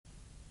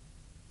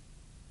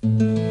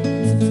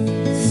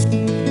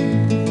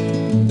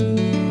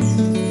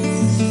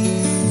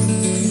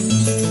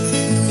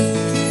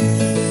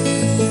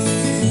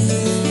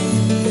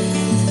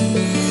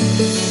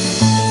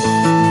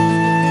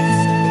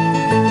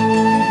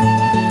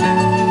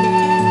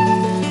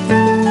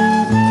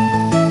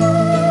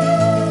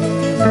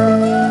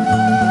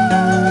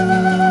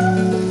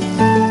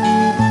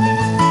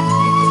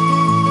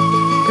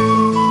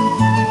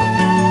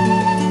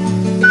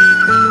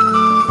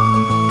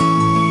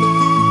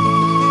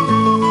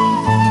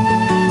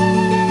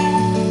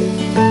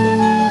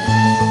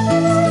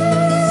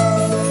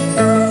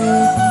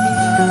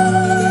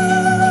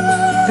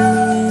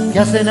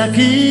hacen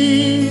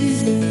aquí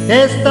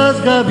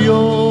estas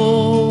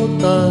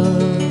gaviotas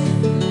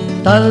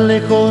tan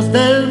lejos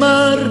del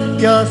mar?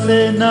 ¿Qué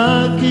hacen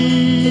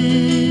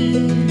aquí?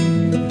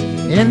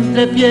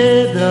 Entre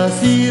piedras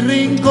y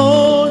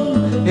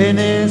rincón, en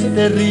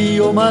este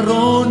río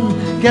marrón.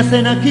 ¿Qué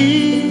hacen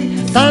aquí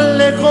tan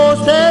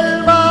lejos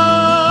del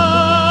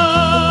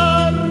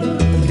mar?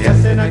 ¿Qué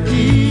hacen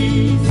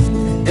aquí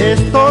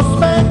estos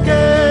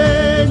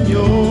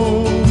pequeños,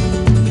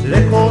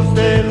 lejos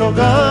del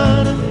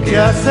hogar? ¿Qué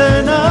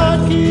hacen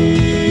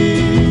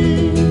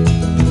aquí?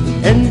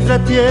 Entre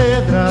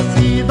piedras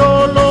y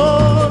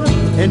dolor,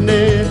 en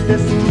este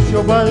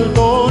sucio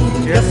baldón.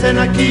 ¿Qué hacen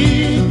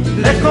aquí,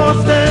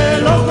 lejos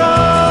del hogar?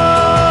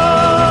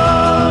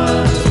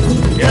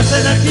 ¿Qué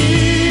hacen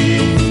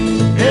aquí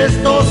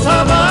estos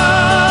amantes